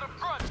shitload of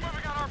grunts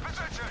moving on our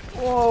position.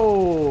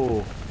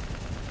 Whoa!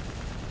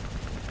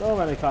 So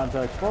many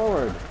contacts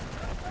forward.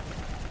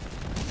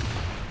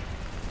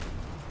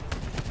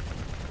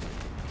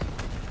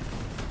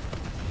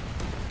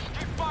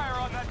 Keep fire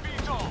on that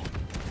VTOL.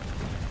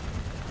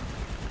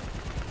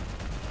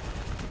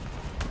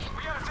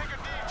 We gotta take a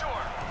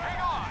detour.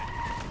 Hang on.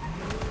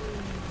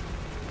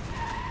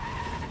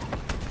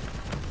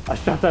 I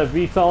shot that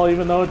VTOL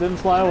even though it didn't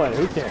fly away.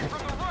 Who cares?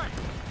 From the right.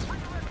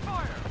 Redirect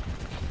fire.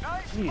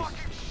 Nice Jeez.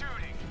 fucking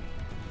shooting.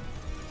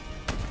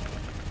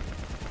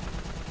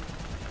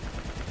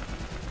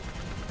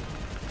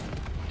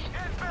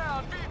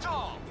 Inbound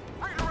VTOL.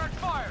 Redirect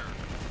fire.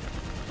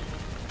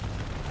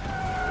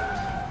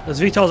 Those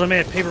VTOLs are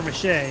made of paper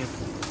mache.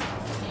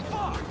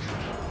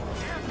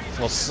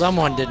 Well,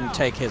 someone didn't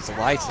take his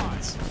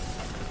license.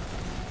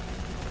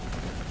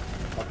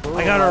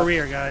 I got our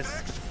rear, guys.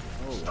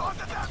 Stop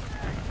that!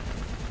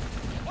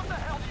 What the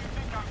hell do you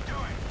think I'm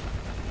doing?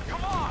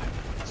 Come on!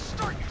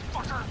 Start, you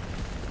fucker!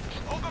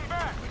 Hold them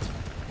back! This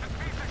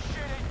piece of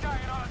shit ain't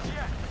dying on us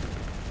yet!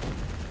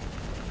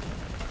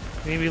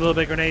 Maybe a little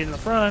bit grenade in the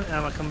front, and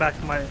I'm gonna come back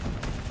to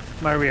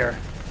my rear.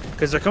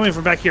 Because they're coming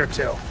from back here,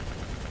 too.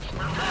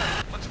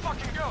 Let's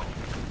fucking go!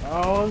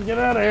 Oh, let's get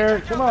out of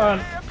here. Come on.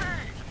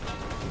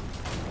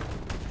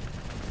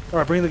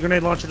 Alright, bring the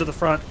grenade launcher to the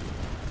front.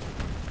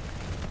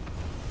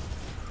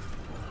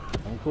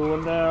 I'm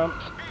cooling down.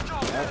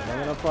 Oh,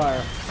 bringing up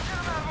fire.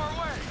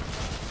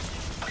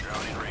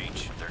 Drone in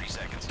range, 30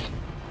 seconds.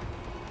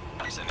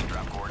 Sending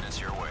drop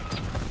coordinates your way.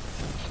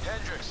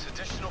 Hendricks,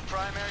 additional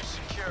primary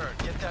secure.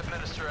 Get that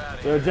minister out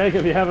of So, here.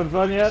 Jacob, you having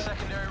fun yet?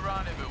 Secondary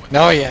rendezvous with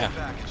Oh, yeah.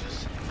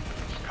 packages.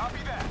 Copy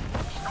that.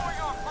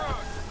 Going off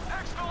road.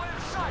 Exfil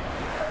in sight.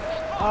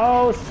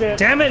 Oh, shit.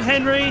 Damn it,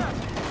 Henry!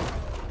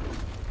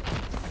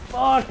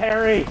 Fuck,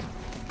 Harry. I'm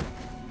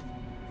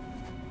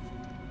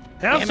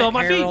Damn still it, on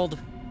my feet. Harold.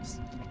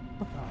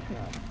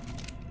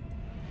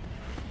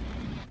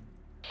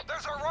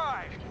 There's our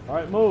ride!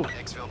 Alright, move.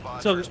 Exfil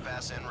pod So- first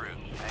pass en route.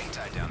 Hang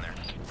tight down there.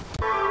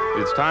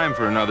 It's time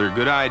for another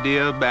good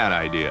idea, bad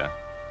idea.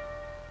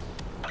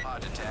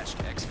 Pod detached.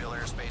 Exfil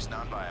airspace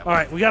non-viable.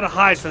 Alright, we gotta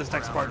hide for this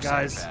next part,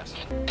 guys.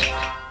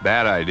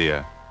 Bad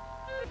idea.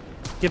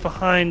 Get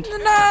behind.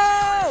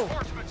 No!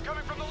 Horseman's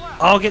coming from the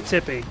left. I'll get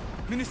Tippy.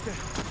 Minister,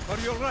 are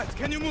you alright?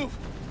 Can you move?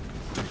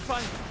 I'm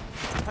fine.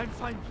 I'm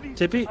fine, please.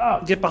 Tippy,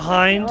 Oh, get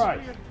behind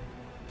Alright.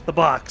 the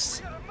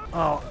box.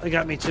 Oh, they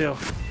got me too.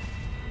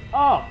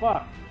 Oh,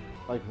 fuck.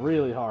 Like,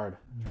 really hard.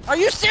 Are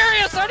you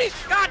serious, Sonny?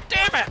 God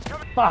damn it!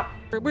 Fuck.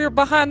 We were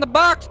behind the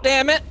box,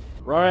 damn it!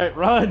 Right,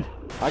 run.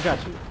 I got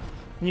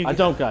you. I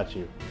don't got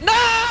you.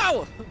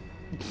 No!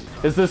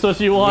 Is this what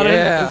you wanted?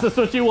 Yeah. Is this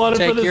what you wanted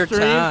Take for the your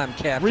stream? time,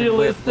 Captain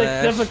Realistic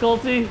Whiplash.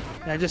 difficulty?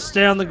 Yeah, just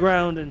stay on the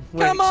ground and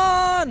wait. Come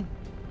on!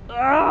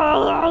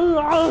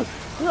 I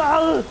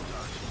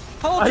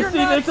Hold your see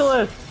nuts!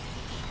 Nicholas.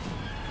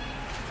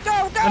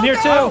 Go, go, I'm here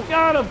go! Oh,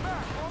 got him.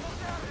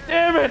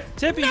 Damn it.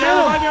 Tippy, get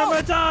out of here, I'm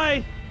gonna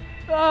die!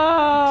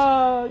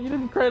 Ah, you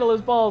didn't cradle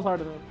his balls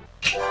hard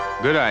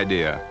enough. Good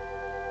idea.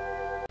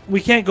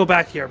 We can't go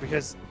back here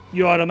because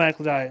you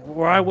automatically die.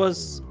 Where I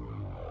was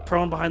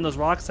prone behind those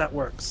rocks, that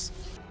works.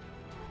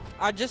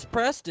 I just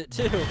pressed it,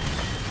 too.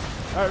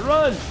 All right,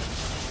 run.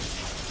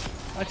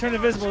 I turned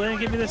invisible, they didn't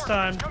get me this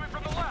time. Coming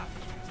from the left.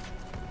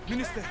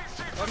 Minister,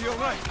 are you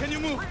alright? Can you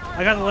move?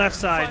 I got the left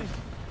side.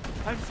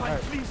 I'm fine,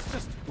 Alright. please,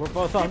 just We're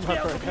both on get me left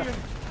out right of now. here.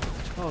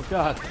 Oh,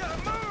 God.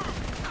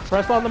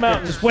 Press on the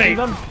mountain. just wait. See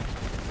them?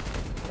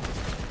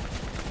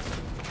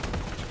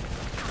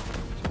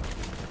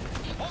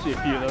 See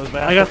a few of those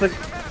back. I got the.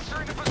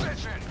 Minister into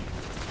position.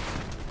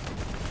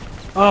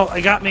 Oh,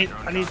 I got me.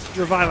 I need to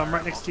revive. I'm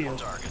right next to you.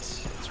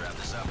 Targets. Let's wrap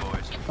this up,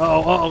 boys.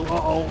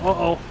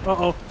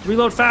 Uh-oh.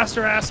 Reload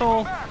faster,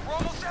 asshole. Back. We're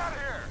almost out of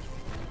here.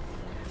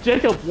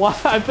 Jacob, why?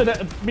 I've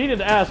been meaning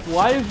to ask.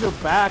 Why is your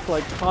back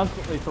like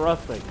constantly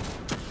thrusting?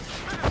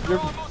 I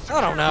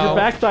don't know. Your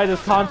backside is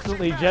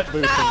constantly jet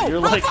boosting. No! You're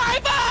like,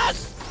 Revive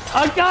us!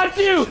 I got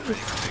you.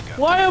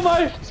 Why am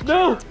I?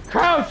 No,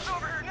 crouch.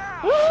 Over here now.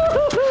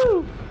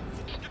 Woo-hoo-hoo.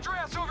 Get your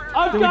ass over here.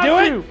 I've Did we got do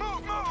it? you. Move, move.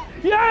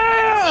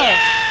 Yeah!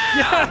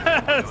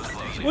 Yes!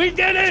 We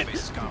did it!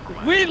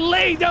 We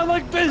laid down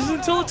like business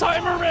until the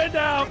timer ran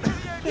out.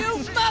 You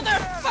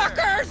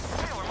motherfuckers!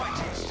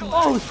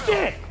 Oh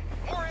shit!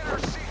 More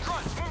NRC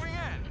grunts moving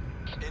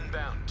in.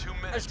 Inbound, 2 I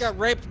minutes. just got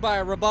raped by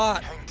a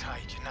robot. Hang tight,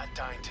 you're not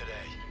dying today.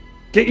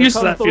 Get Here used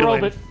to comes that the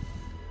feeling. robot.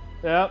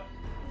 Yep.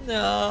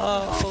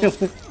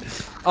 No.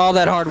 All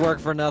that hard work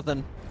for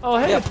nothing. Oh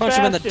hey, Yeah, it's punch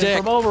him in the Bastion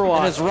dick. from Overwatch.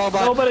 And his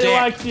robot Nobody dick.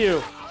 likes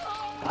you.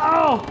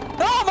 Oh!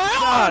 Oh,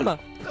 my arm!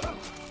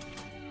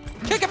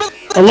 Kick him in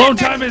the Alone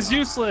dick. time is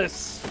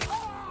useless.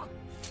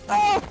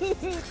 Oh,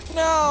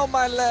 no,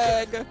 my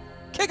leg.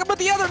 Kick him with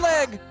the other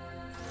leg.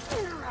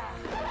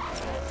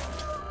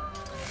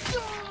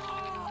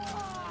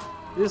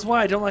 This is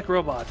why I don't like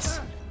robots.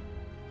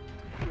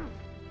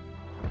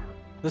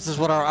 This is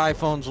what our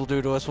iPhones will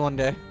do to us one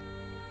day.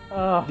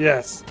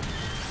 Yes.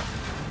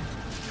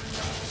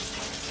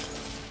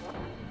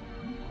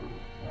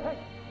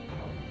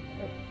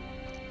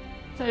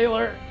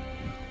 Taylor,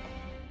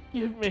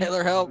 give me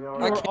Taylor, help.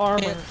 your I can't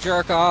armor.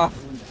 jerk off.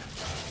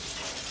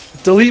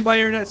 Delete my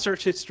internet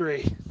search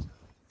history.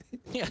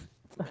 Yeah.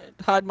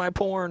 Hide my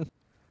porn.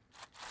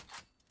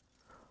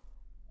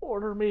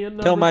 Order me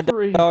another Tell my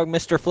 3 dog,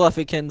 Mr.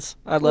 Fluffykins.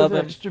 I love with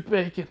him. extra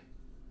bacon.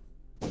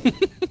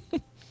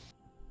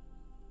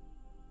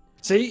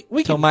 See,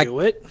 we Tell can my- do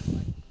it.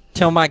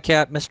 Tell my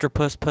cat, Mr.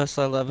 Puss Puss,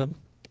 I love him.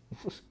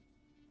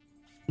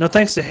 No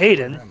thanks to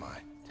Hayden. Where am I?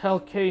 Tell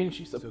Kane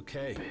she's a It's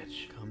okay.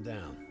 bitch. Calm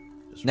down.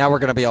 Just Now we're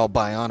gonna be all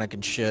bionic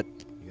and shit.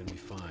 You're gonna be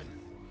fine.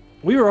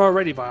 We were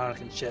already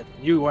bionic and shit.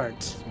 You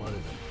weren't. Smarter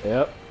than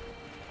Yep.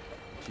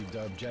 achieved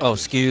our objectives. Oh,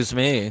 excuse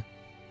me.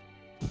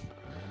 And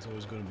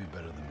always going to be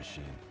better than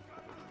machine.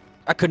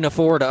 I couldn't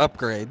afford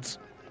upgrades.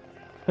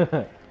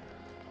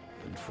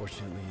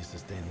 Unfortunately, he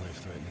sustained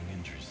life-threatening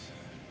injuries.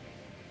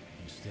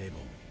 He's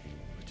stable,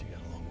 but you got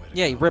a long way to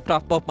Yeah, go. he ripped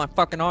off both my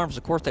fucking arms.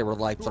 Of course they were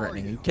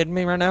life-threatening. Are you kidding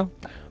me right now?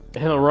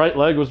 And the right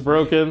leg was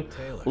broken.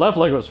 Left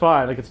leg was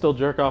fine. I could still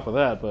jerk off with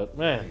that, but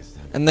man.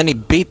 And then he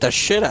beat the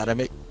shit out of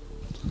me.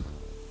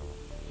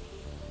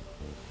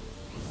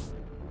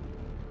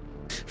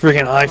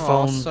 Freaking Oh,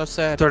 iPhone so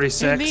sad.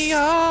 36. In the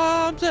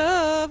arms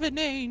of an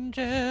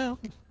angel.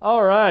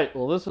 All right.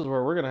 Well, this is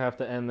where we're gonna have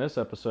to end this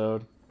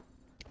episode,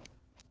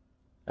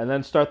 and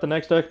then start the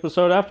next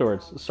episode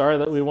afterwards. Sorry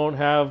that we won't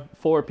have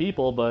 4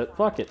 people, but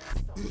fuck it.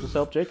 Just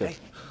help Jacob.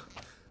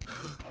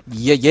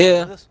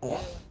 Yeah.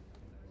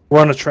 We're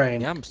on a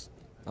train. Yeah,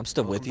 I'm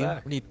still with you.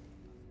 back. What do you.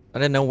 I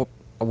didn't know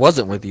I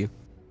wasn't with you.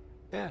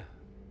 Yeah.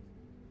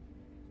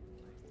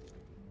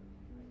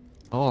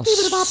 Oh,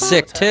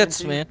 sick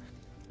tits, man.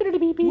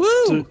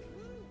 Woo!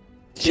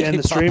 Did you end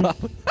the stream? Am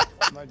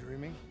I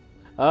dreaming?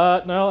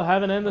 No,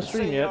 haven't ended the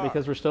stream yet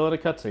because we're still in a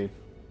cutscene.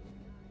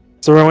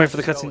 So we're gonna wait for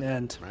the cutscene to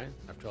end. Right?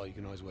 After all, you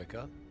can always wake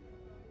up.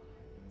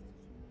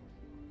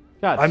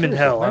 God, I'm in seriously,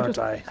 hell, can I aren't just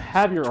I?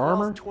 Have your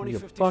armor, 12, you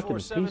 2054, fucking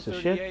piece of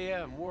 7:30 shit.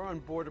 a.m. We're on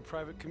board a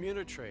private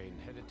commuter train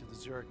headed to the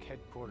Zurich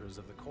headquarters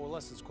of the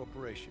Coalescence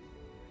Corporation.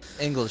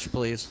 English,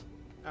 please.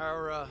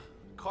 Our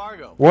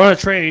cargo. We're on a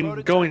train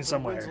Prototype going for the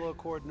somewhere. Winslow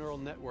Accord Neural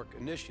Network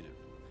Initiative.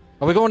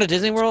 Are we going to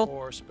Disney World?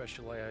 Core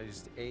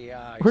specialized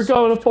AI. We're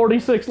going to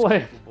 46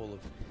 lane. Capable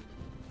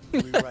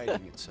of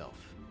rewriting itself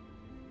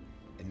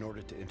in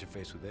order to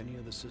interface with any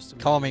other system.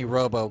 Call me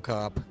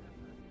RoboCop.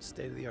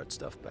 State-of-the-art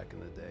stuff back in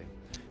the day.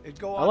 It'd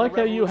go I on like to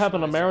how you have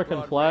an revolutionize a American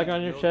broad flag range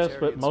on of your chest, military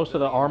but and most of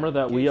the civilian armor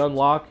that we applications.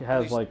 unlock At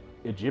has least like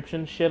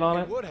Egyptian shit on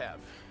it it. would have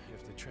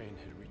if the train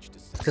had reached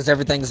its Because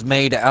everything's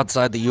made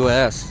outside the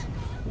U.S.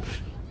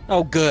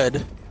 Oh,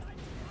 good.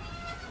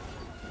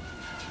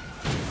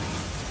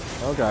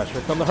 Oh gosh,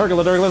 here come the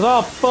Hurgla-Durglas.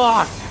 Oh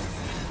fuck!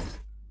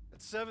 At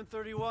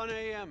 7:31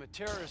 a.m., a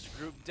terrorist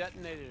group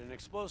detonated an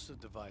explosive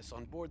device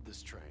on board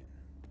this train.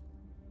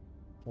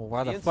 Well,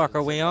 why the fuck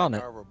are we on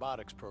it? Our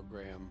robotics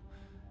program,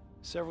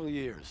 several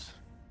years.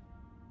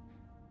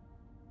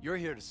 You're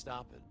here to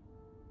stop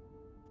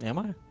it. Am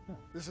I?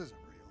 This isn't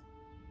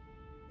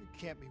real. It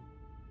can't be.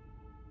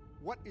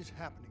 What is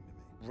happening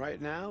to me?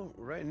 Right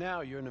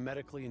now, you're in a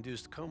medically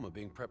induced coma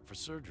being prepped for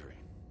surgery.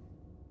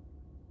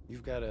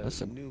 You've got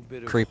That's a a new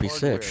bit of creepy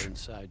hardware sitch.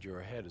 inside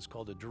your head. It's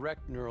called a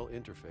direct neural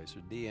interface,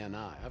 or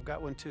DNI. I've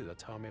got one too.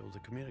 That's how I'm able to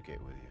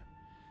communicate with you.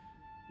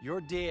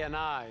 Your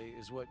DNI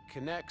is what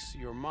connects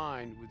your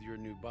mind with your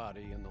new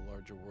body and the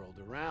larger world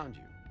around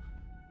you.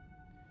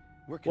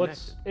 We're connected.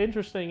 What's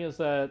interesting is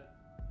that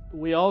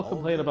we all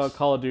complain about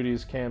Call of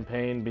Duty's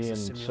campaign being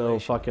so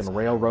fucking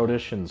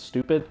railroadish and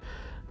stupid,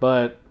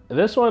 but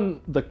this one,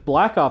 the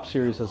Black Ops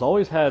series, has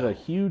always had a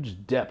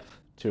huge depth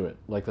to it.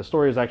 Like, the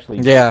story is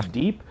actually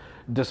deep,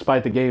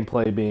 despite the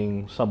gameplay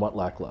being somewhat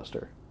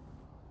lackluster.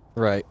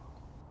 Right.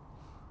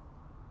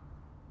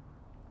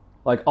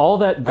 Like, all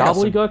that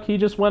gobbledygook he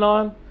just went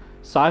on,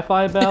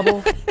 sci-fi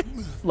babble,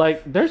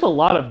 like, there's a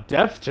lot of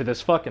depth to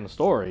this fucking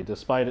story,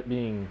 despite it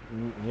being,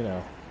 you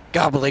know...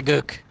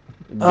 Gobbledygook.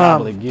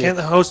 Can't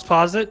the host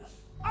pause it?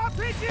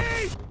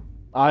 RPG!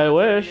 I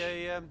wish.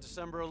 3 a.m.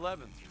 December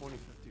 11th,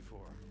 2054.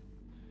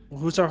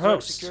 Who's our Zurich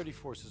host? Security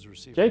forces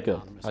received Jacob.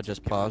 anonymous I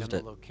just tip paused giving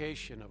it. the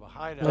location of a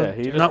hideout. Yeah,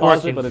 he just Not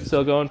paused working. it, but it's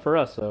still going for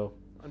us, so...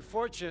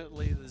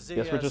 Unfortunately, the ZSF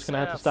Guess we're just gonna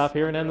have to stop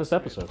here and end this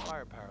episode.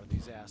 underestimated the firepower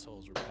these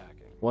assholes were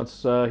packing.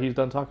 Once he's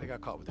done They talking.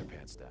 got caught with their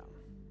pants down.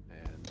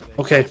 And they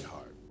Okay. hit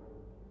hard.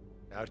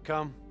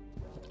 Outcome?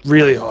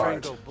 Really Train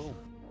hard. go boom.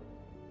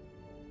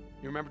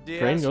 You remember Diaz?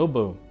 Train go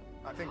boom.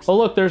 I think Oh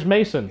look, there's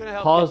Mason, Gonna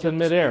help paused get in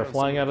you up to midair, speed on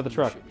flying some out of the cool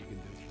truck. shit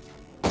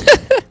you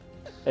can do.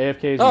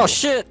 AFK's Oh evil.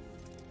 shit!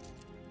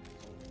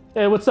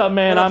 Hey, what's up,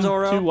 man? What up, I'm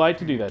Zorro? too white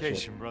to do that shit.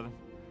 Communication, brother.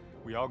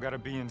 We all gotta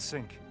be in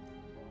sync.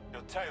 Yo,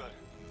 Taylor,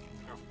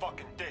 you're a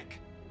fucking dick.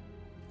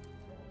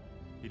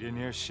 You didn't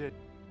hear shit?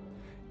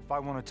 If I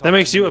want to talk That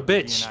makes to you a the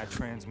bitch. DNI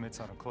transmits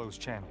on a closed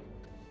channel.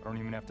 I don't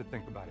even have to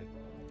think about it.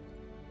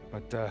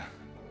 But,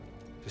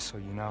 just so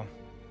you know,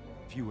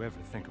 if you ever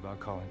think about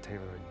calling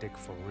Taylor a dick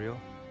for real,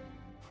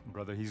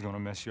 brother, he's gonna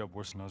mess you up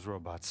worse than those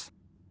robots.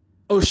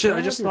 Oh shit,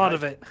 I just thought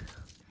of it.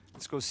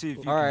 Let's go see if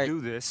you All can right, do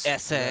this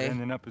SA. without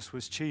ending up a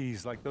Swiss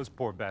cheese like those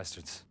poor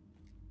bastards.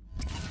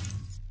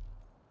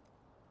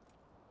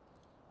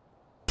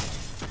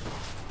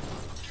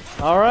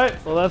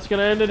 Alright, well that's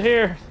gonna end it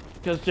here,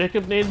 because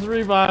Jacob needs a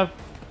revive.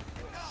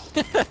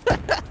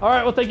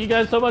 Alright, well thank you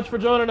guys so much for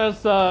joining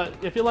us.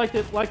 If you liked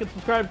it, like and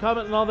subscribe,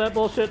 comment, and all that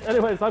bullshit.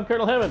 Anyways, I'm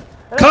Colonel Hammond.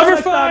 And Cover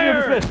until next time,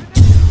 you're fire!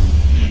 dismissed.